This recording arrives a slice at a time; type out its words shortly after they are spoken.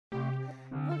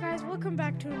welcome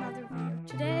back to another video.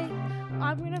 Today,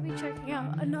 I'm going to be checking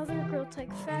out another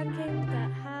Grilltech fan game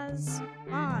that has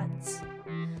mods.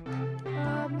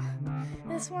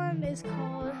 This one is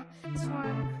for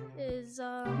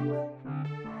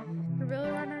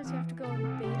Really Runners. You have to go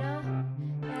in beta,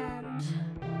 and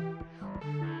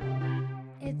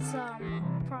it's Omni,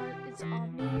 Project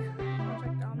Omni,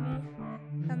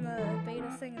 and the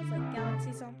beta thing is like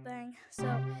Galaxy something, so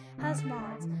it has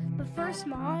mods. The first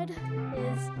mod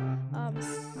is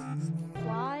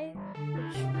Fly,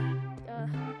 which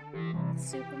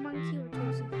Super Monkey, which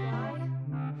makes you fly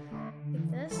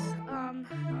like this.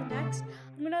 The next,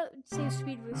 I'm gonna save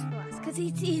Speed Boost for last because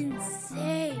it's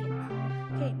insane.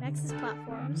 Okay, next is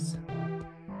platforms.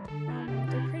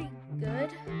 They're pretty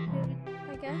good,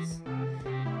 I guess.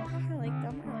 I like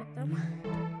them.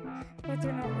 But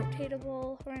they're not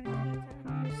rotatable or anything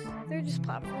like that. They're just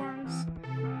platforms.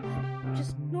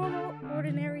 Just normal,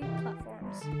 ordinary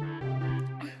platforms.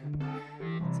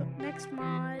 So next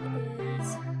mod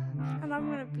is, and I'm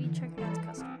going to be checking out the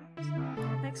custom maps.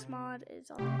 Next mod is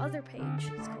on the other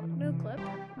page. It's called NoClip.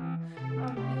 You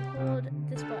hold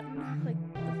this button, like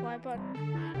the fly button,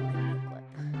 and NoClip.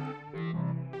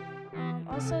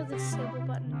 Also, the disable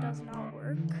button does not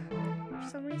work for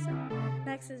some reason.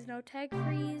 Next is no tag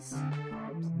freeze,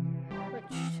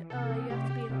 which you have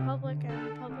to be in public,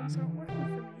 and publics aren't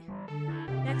working for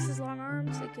me. Next is long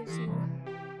arms. It gives you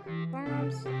long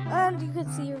arms, and you can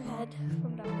see your head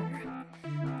from down there.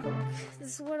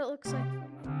 This is what it looks like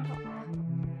from top.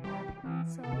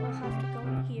 So I'll have to go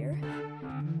in here.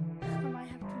 I might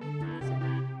have to make music.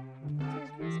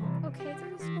 There's music. Okay,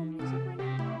 there's no music right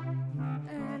now.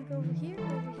 And go over here.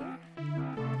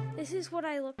 This is what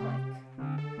I look like.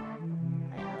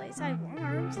 At least I have long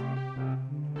arms.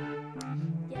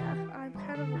 Yeah, I'm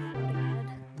kind of a floating head.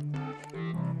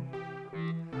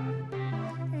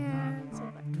 And so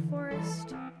back to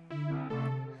forest.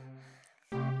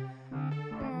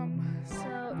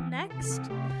 So next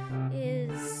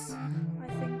is, I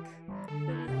think,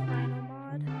 maybe the final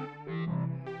mod.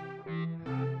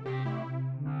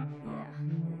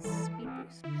 Yeah, is Speed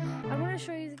Boost. I'm going to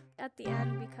show you at the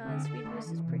end because Speed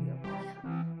Boost is pretty OP.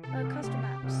 Custom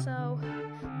maps. So,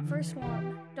 first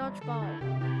one, dodgeball.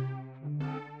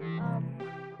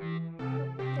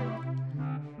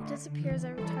 It disappears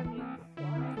every time you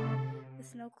fly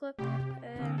with NoClip,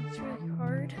 and it's really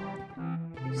hard to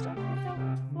do stuff without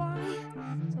fly.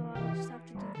 So I'll just have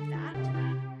to do that,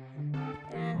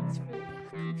 and it's really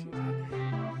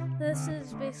confusing. This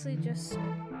is basically just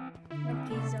an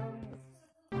empty zone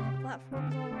with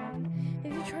platforms all around.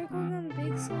 If you try going on a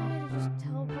big slide, it just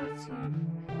teleports you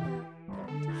down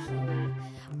to here.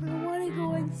 I want to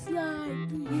go inside.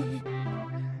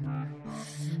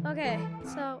 Okay,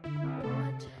 so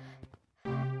what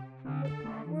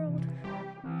world?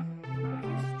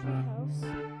 Here's the treehouse.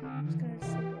 I'm just gonna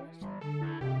disable it.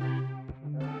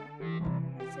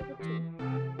 I disabled too.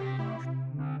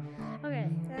 Okay,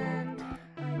 and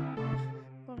I'm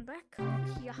going back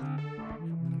here.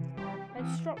 I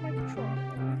just dropped my controller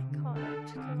and I caught it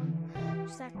because I'm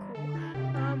just that cool.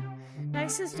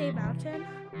 Next is Day Mountain.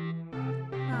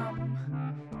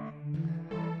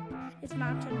 It's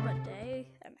mountain but day,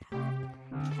 and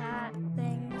cat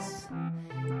things,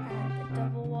 and the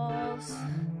double walls,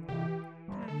 and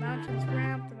the mountain's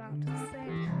ramp, the mountain's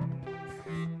thing,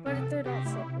 but they're not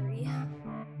slippery.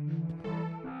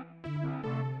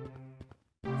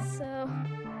 So,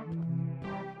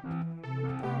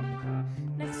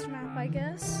 next map, I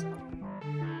guess.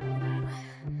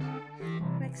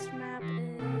 Next map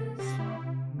is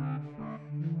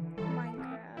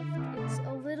Minecraft. It's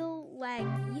a little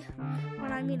laggy.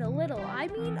 When I mean a little, I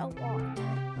mean a lot.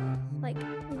 Like,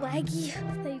 laggy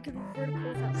that you can be vertical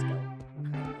without skill.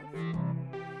 Kind of.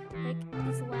 Like,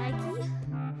 it's laggy.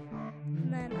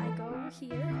 And then I go over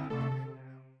here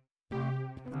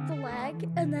with the lag,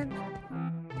 and then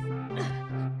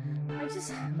I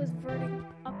just was verting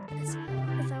up this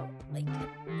without, like,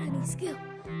 any skill.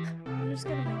 I'm just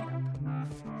gonna make it up.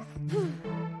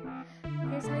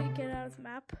 Here's how you get out of the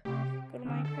map. Go to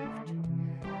Minecraft.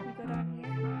 You go down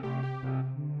here.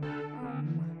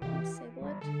 Disable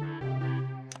it.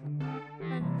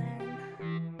 And then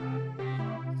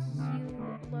you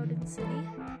load in city.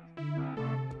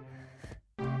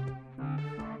 It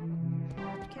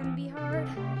can be hard.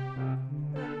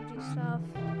 Then you do stuff.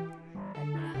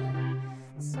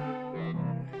 So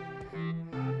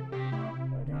I'm gonna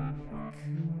load in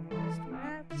like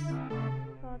maps,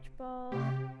 dodgeball.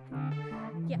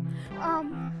 Yeah.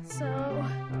 So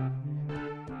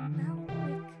now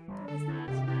like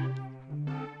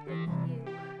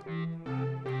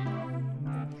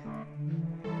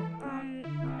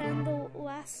and the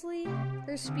lastly,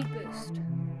 there's speed boost.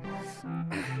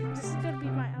 This is gonna be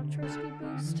my outro speed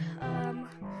boost.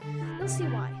 You'll see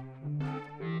why.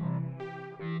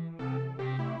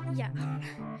 Yeah,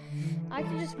 I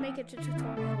can just make it to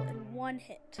tutorial in one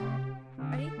hit.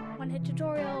 Ready? One hit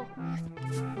tutorial.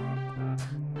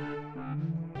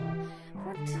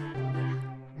 What? Yeah,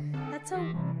 that's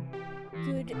how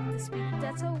good the speed.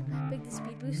 That's how big the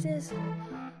speed boost is.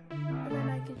 And then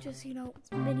I could just,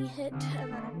 mini hit,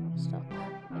 and then I won't stop.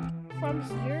 Like, from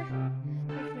here,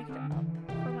 I can make it up.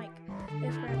 From, like,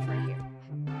 this branch right here.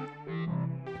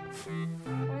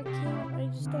 I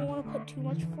just don't want to put too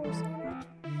much force on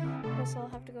it. Also, I'll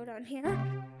have to go down here,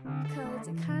 because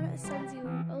it kind of sends you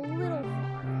a little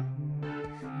far.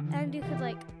 And you could,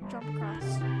 like, jump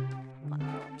across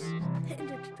platforms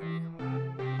into tutorial.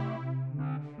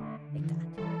 Like that.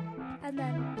 And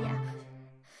then, yeah.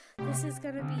 This is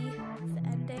gonna be the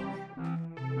ending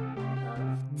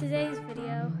of today's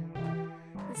video.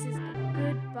 This is the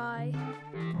goodbye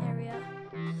area.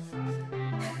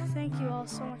 Thank you all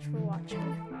so much for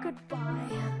watching. Goodbye.